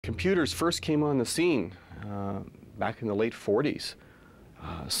Computers first came on the scene back in the late 40s.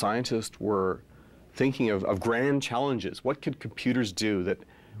 Scientists were thinking of grand challenges. What could computers do that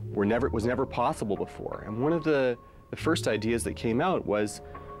was never possible before? And one of the first ideas that came out was,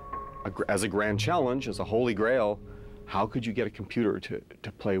 as a grand challenge, as a holy grail, how could you get a computer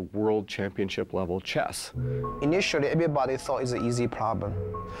to play world championship level chess? Initially, everybody thought it's an easy problem.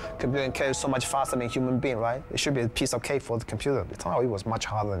 Computer can carry so much faster than a human being, right? It should be a piece of cake for the computer. It turned out it was much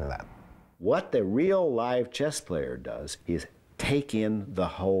harder than that. What the real live chess player does is take in the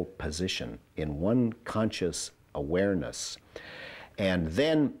whole position in one conscious awareness. And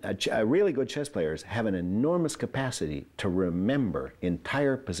then really good chess players have an enormous capacity to remember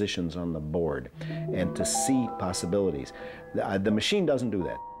entire positions on the board and to see possibilities. The machine doesn't do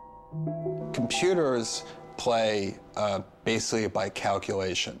that. Computers play basically by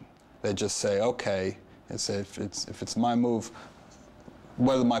calculation. They just say, okay, if it's my move,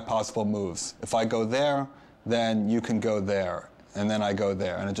 what are my possible moves? If I go there, then you can go there. And then I go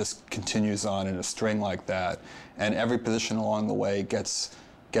there, and it just continues on in a string like that. And every position along the way gets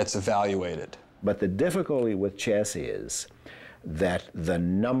evaluated. But the difficulty with chess is that the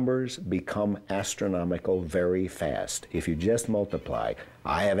numbers become astronomical very fast. If you just multiply,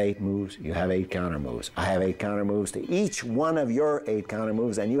 I have 8 moves, you have 8 counter moves. I have 8 counter moves to each one of your 8 counter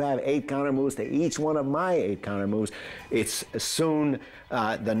moves, and you have 8 counter moves to each one of my 8 counter moves. It's soon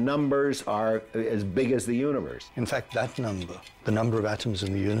the numbers are as big as the universe. In fact, that number, the number of atoms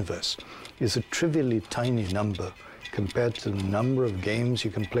in the universe, is a trivially tiny number compared to the number of games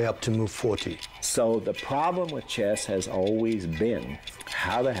you can play up to move 40. So the problem with chess has always been,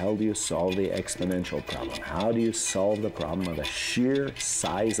 how the hell do you solve the exponential problem? How do you solve the problem of the sheer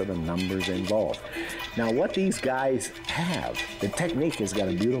size of the numbers involved? Now what these guys have, the technique has got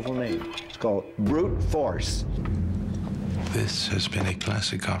a beautiful name. It's called brute force. This has been a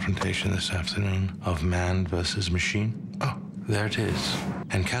classic confrontation this afternoon of man versus machine. Oh, there it is.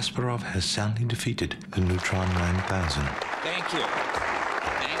 And Kasparov has soundly defeated the Neutron 9000. Thank you.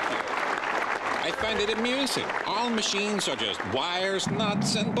 Thank you. I find it amusing. All machines are just wires,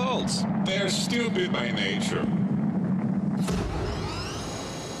 nuts, and bolts. They're stupid by nature.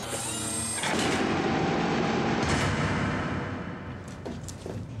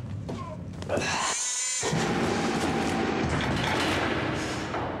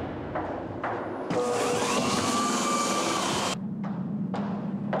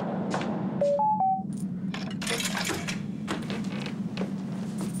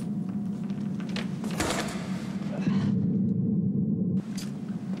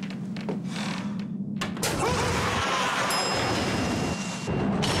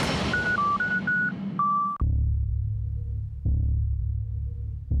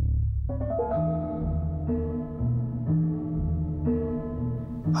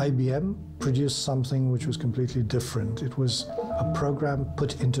 IBM produced something which was completely different. It was a program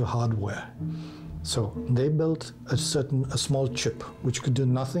put into hardware. So they built a small chip which could do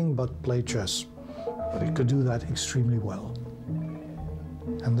nothing but play chess, but it could do that extremely well.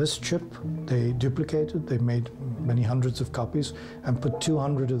 And this chip they duplicated, they made many hundreds of copies and put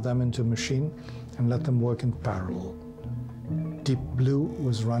 200 of them into a machine and let them work in parallel. Deep Blue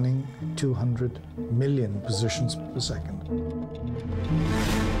was running 200 million positions per second.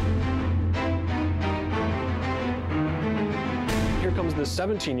 Here comes this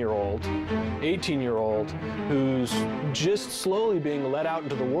 17-year-old, 18-year-old who's just slowly being let out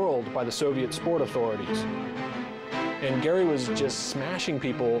into the world by the Soviet sport authorities. And Gary was just smashing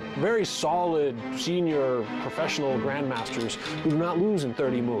people, very solid senior professional grandmasters who do not lose in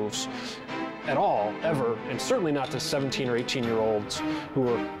 30 moves at all, ever, and certainly not to 17 or 18-year-olds who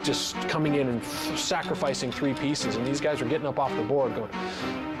are just coming in and sacrificing 3 pieces. And these guys are getting up off the board going,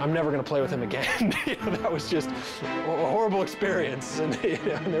 I'm never going to play with him again. That was just a horrible experience. And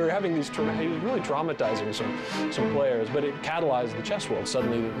they were having these, he was really traumatizing some players, but it catalyzed the chess world.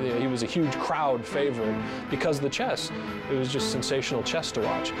 Suddenly, he was a huge crowd favorite because of the chess. It was just sensational chess to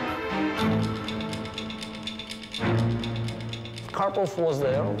watch. Karpov was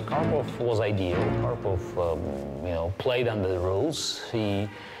there. Karpov was ideal. Karpov, played under the rules. He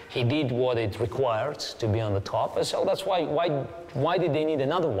did what it required to be on the top. So that's why did they need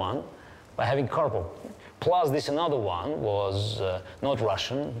another one by having Karpov? Plus, this another one was not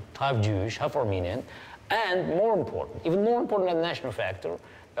Russian, half Jewish, half Armenian, and more important, even more important than the national factor,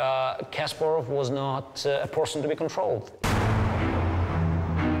 Kasparov was not a person to be controlled.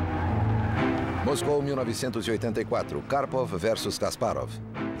 Moscou, 1984, Karpov versus Kasparov.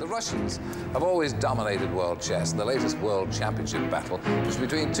 The Russians have always dominated world chess. The latest world championship battle was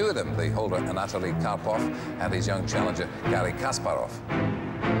between 2 of them, the holder Anatoly Karpov and his young challenger Garry Kasparov.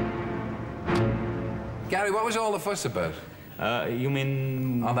 Gary, what was all the fuss about? You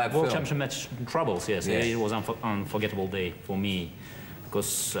mean on that World film? Championship match troubles? Yes, Yes. It was an unforgettable day for me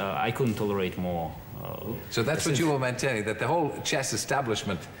because I couldn't tolerate more. So that's what you were maintaining, that the whole chess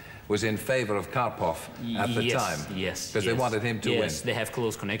establishment was in favor of Karpov at the time? Yes, because they wanted him to win. Yes, they have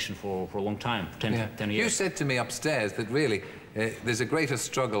close connection for a long time, 10 years. You said to me upstairs that really there's a greater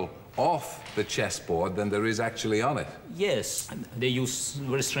struggle off the chessboard than there is actually on it. Yes, they use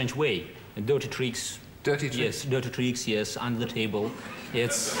very strange way, dirty tricks. Dirty tricks? Yes, dirty tricks, yes, under the table.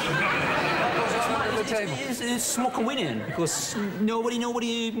 It's... under the table? It's more convenient because nobody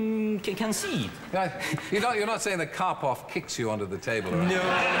can see it. Right. You're not saying that Karpov kicks you under the table, right? No.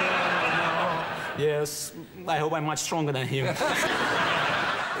 Yes, I hope I'm much stronger than him.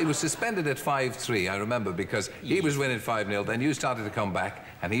 It was suspended at 5-3, I remember, because he was winning 5-0, then you started to come back,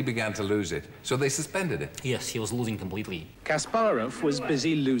 and he began to lose it. So they suspended it. Yes, he was losing completely. Kasparov was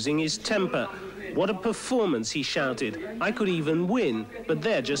busy losing his temper. What a performance, he shouted. I could even win, but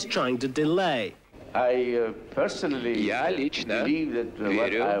they're just trying to delay. I personally believe that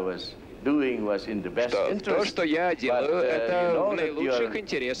what I was doing was in the best interest. But you know that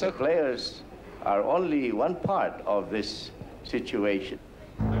the players are only one part of this situation.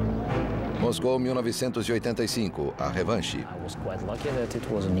 Moscou 1985, a revanche. I was quite lucky that it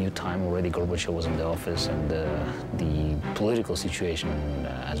was a new time already. Gorbachev was in the office and the political situation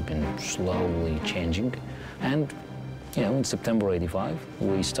has been slowly changing. And, you know, in September '85,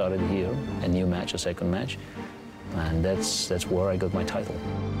 we started here a new match, a second match, and that's where I got my title.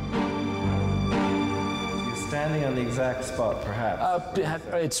 You're standing on the exact spot,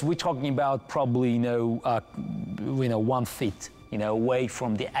 perhaps. We're talking about probably, 1 feet. Away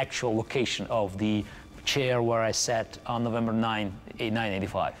from the actual location of the chair where I sat on November 9,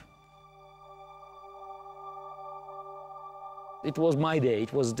 1985. It was my day.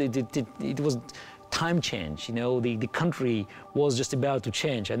 It was time change. The country was just about to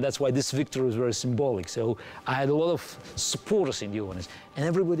change, and that's why this victory was very symbolic. So I had a lot of supporters in the audience, and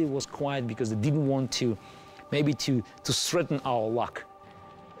everybody was quiet because they didn't want to, maybe to threaten our luck.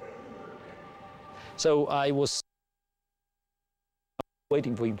 So I was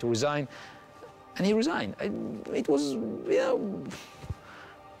waiting for him to resign, and he resigned. It was, it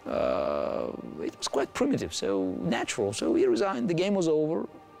was quite primitive, so natural. So he resigned, the game was over,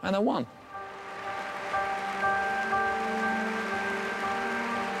 and I won.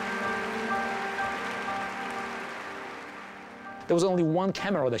 There was only one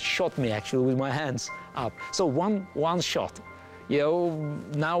camera that shot me, actually, with my hands up. So one shot.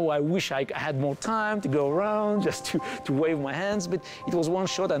 Now I wish I had more time to go around, just to wave my hands, but it was one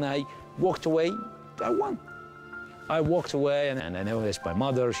shot and I walked away, I won. I walked away and I noticed my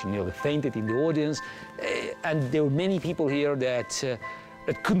mother, she nearly fainted in the audience, and there were many people here that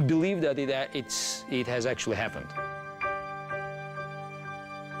couldn't believe that it has actually happened.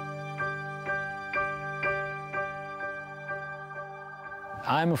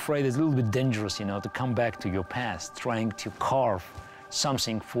 I'm afraid it's a little bit dangerous, to come back to your past, trying to carve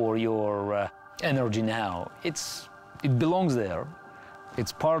something for your energy now. It belongs there.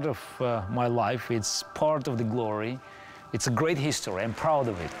 It's part of my life. It's part of the glory. It's a great history. I'm proud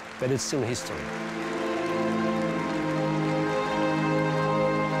of it, but it's still history.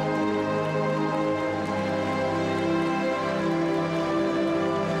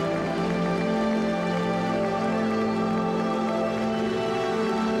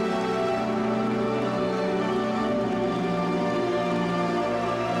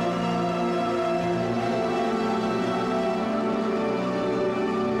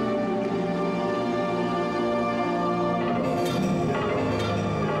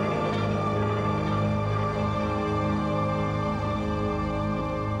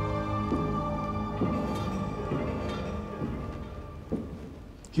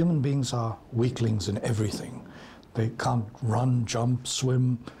 Human beings are weaklings in everything. They can't run, jump,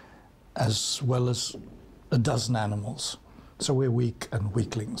 swim as well as a dozen animals. So we're weak and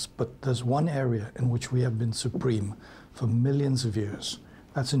weaklings. But there's one area in which we have been supreme for millions of years.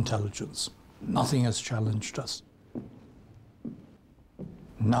 That's intelligence. Nothing has challenged us.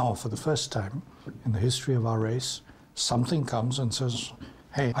 Now, for the first time in the history of our race, something comes and says,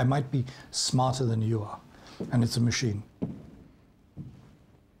 hey, I might be smarter than you are, and it's a machine.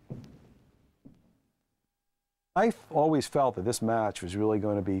 I always felt that this match was really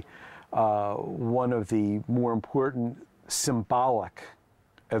going to be one of the more important symbolic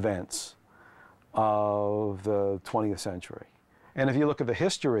events of the 20th century. And if you look at the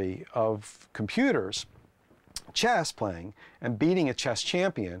history of computers, chess playing and beating a chess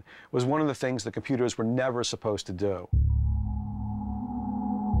champion was one of the things that computers were never supposed to do.